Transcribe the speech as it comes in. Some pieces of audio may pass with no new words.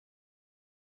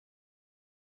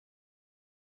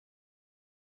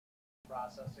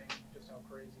processing just how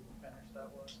crazy the finish that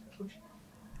was, Coach?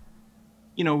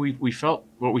 You know, we felt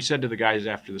what we said to the guys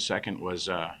after the second was,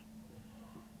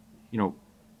 you know,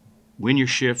 win your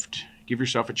shift, give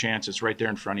yourself a chance. It's right there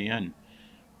in front of you. And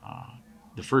uh,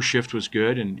 the first shift was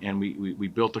good, and we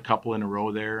built a couple in a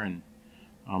row there, and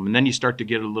then you start to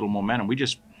get a little momentum. We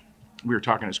were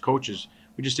talking as coaches.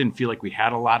 We just didn't feel like we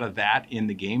had a lot of that in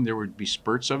the game. There would be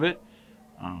spurts of it,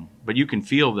 but you can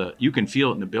feel it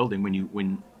in the building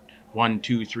when one,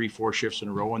 two, three, four shifts in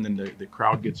a row, and then the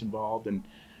crowd gets involved, and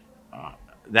uh,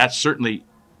 that's certainly,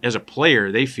 as a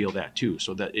player, they feel that too.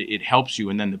 So that it helps you,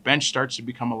 and then the bench starts to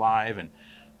become alive. And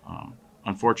um,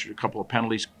 unfortunately, a couple of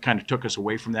penalties kind of took us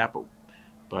away from that,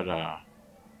 but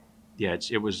yeah,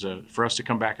 it was for us to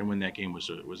come back and win that game was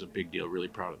a big deal. Really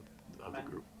proud of the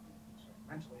group.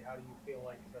 Mentally, how do you feel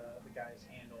like the guys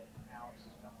handle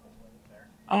Alex's mental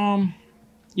load there?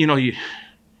 You know,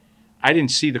 I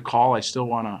didn't see the call. I still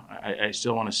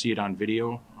wanna see it on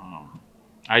video.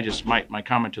 My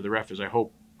comment to the ref is I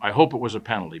hope it was a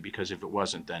penalty, because if it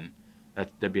wasn't, then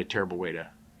that'd be a terrible way to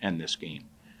end this game.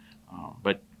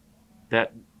 But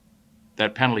that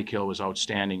that penalty kill was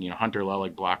outstanding. You know, Hunter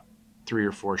Lelig blocked 3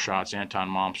 or 4 shots. Anton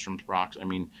Malmstrom's blocks. I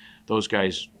mean, those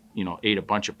guys, you know, ate a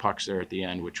bunch of pucks there at the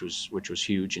end, which was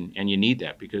huge, and you need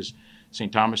that because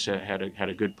St. Thomas had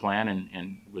a good plan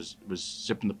and was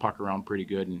zipping the puck around pretty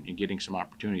good and getting some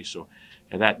opportunities. So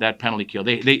yeah, that penalty kill,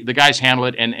 the guys handle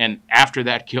it, and after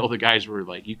that kill, the guys were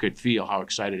like, you could feel how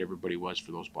excited everybody was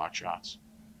for those block shots.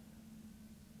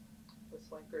 With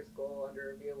Slinker's goal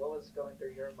under review, what was going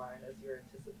through your mind as you were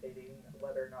anticipating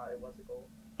whether or not it was a goal?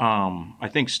 I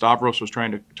think Stavros was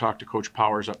trying to talk to Coach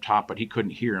Powers up top, but he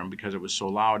couldn't hear him because it was so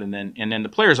loud. And then the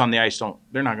players on the ice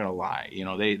they're not going to lie. You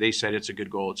know, they said it's a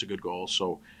good goal, it's a good goal.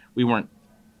 So we weren't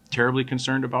terribly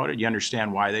concerned about it. You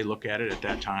understand why they look at it at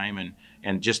that time,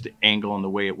 and just the angle and the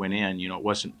way it went in. You know, it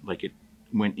wasn't like it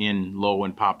went in low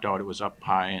and popped out. It was up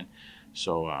high, and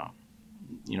so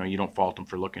you know, you don't fault them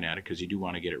for looking at it because you do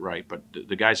want to get it right. But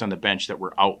the guys on the bench that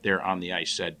were out there on the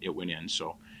ice said it went in.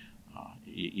 So.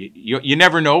 You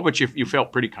never know, but you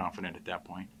felt pretty confident at that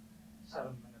point.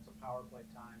 7 minutes of power play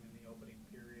time in the opening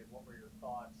period. What were your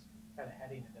thoughts kind of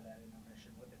heading into that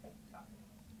intermission with it being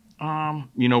tied?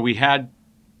 You know,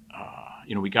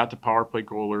 we got the power play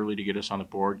goal early to get us on the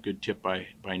board. Good tip by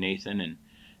Nathan and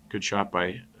good shot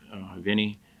by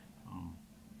Vinny.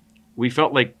 We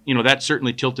felt like, you know, that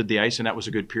certainly tilted the ice, and that was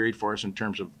a good period for us in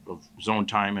terms of zone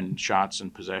time and shots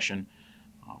and possession.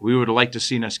 We would have liked to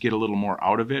seen us get a little more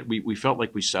out of it. We felt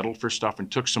like we settled for stuff and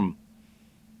took some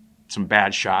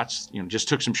bad shots. You know, just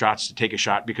took some shots to take a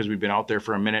shot because we'd been out there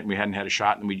for a minute and we hadn't had a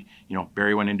shot, and you know,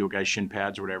 Barry went into a guy's shin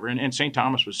pads or whatever. And St.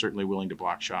 Thomas was certainly willing to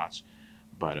block shots,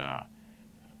 but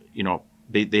you know,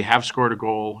 they have scored a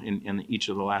goal in each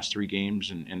of the last 3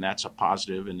 games, and that's a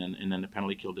positive. And then the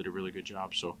penalty kill did a really good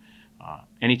job. So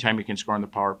anytime you can score on the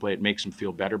power play, it makes them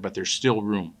feel better. But there's still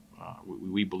room.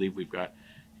 We believe we've got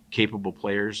capable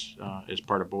players as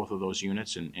part of both of those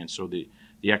units, and so the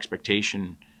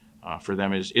expectation for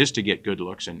them is to get good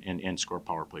looks and score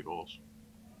power play goals.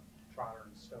 Trotter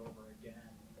and Stover again,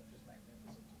 just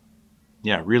magnificent.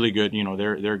 Yeah, really good. You know,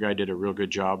 their guy did a real good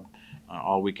job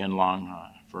all weekend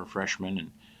long for a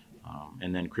freshman,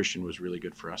 and then Christian was really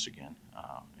good for us again.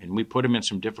 And we put him in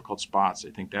some difficult spots.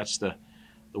 I think that's the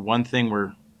one thing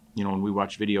where, you know, when we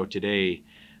watch video today.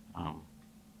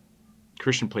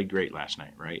 Christian played great last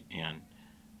night, right?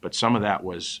 But some of that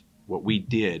was what we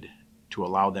did to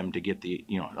allow them to get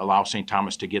allow St.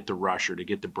 Thomas to get the rush or to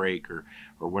get the break or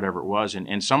whatever it was.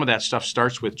 And some of that stuff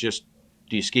starts with just,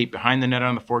 do you skate behind the net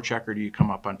on the forecheck, or do you come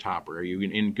up on top, or are you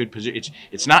in good position?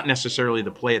 It's not necessarily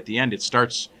the play at the end. It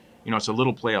starts, you know, it's a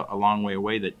little play a long way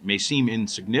away that may seem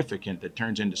insignificant that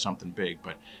turns into something big.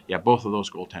 But yeah, both of those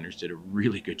goaltenders did a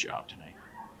really good job tonight.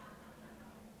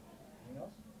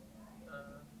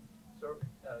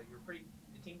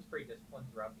 The team was pretty disciplined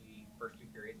throughout the first 2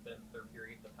 periods, but in the third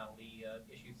period, the penalty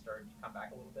issues started to come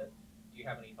back a little bit. Do you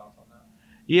have any thoughts on that?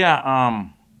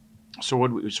 Yeah. So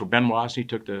Ben Wasney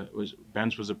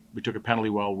we took a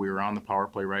penalty while we were on the power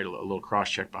play, right? A little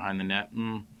cross check behind the net.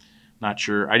 Not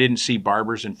sure. I didn't see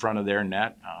Barbers in front of their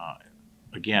net.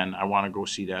 Again, I want to go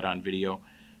see that on video.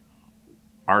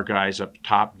 Our guys up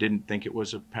top didn't think it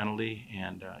was a penalty,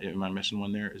 and am I missing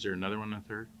one there? Is there another one in the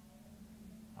third?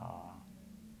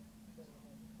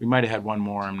 We might have had one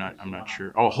more. I'm not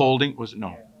sure. Oh, holding, was it?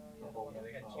 No.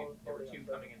 There were 2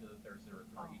 coming into the third, so there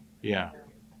were 3. Yeah.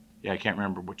 I can't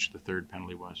remember which the third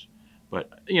penalty was, but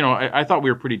you know, I thought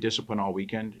we were pretty disciplined all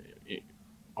weekend,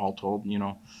 all told. You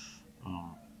know,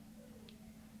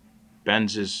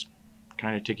 Ben's is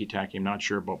kind of ticky-tacky. I'm not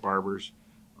sure about Barbers.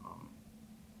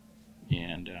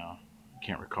 and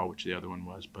can't recall which the other one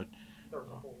was, but There was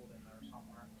a hold in there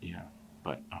somewhere. yeah,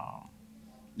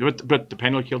 but the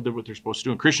penalty kill did what they're supposed to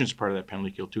do, and Christian's part of that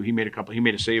penalty kill too. He made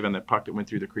a save on that puck that went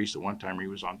through the crease at one time where he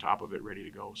was on top of it, ready to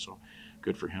go. So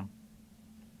good for him.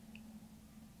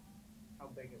 How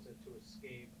big is it to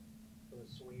escape for the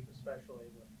sweep, especially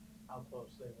with how close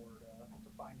they were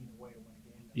to finding a way to win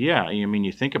a game? Yeah, I mean,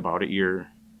 you think about it.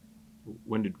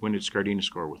 When did Scardina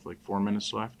score with like 4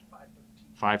 minutes left?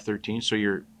 5:13. 5:13. So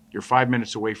you're 5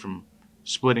 minutes away from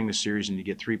splitting the series, and you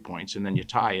get 3 points, and then you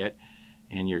tie it,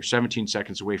 and you're 17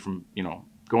 seconds away from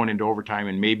going into overtime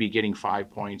and maybe getting 5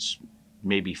 points,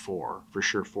 maybe 4, for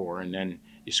sure 4, and then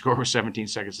you score with 17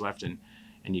 seconds left, and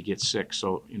you get 6.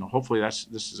 So hopefully this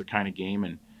is the kind of game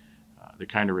and the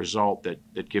kind of result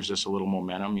that gives us a little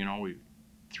momentum. We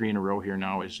 3 in a row here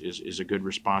now is a good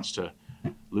response to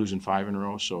losing 5 in a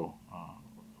row. So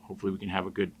hopefully we can have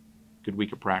a good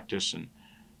week of practice, and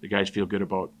the guys feel good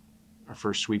about our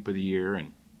first sweep of the year,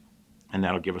 and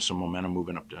that'll give us some momentum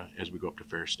moving up as we go up to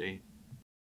Fair State.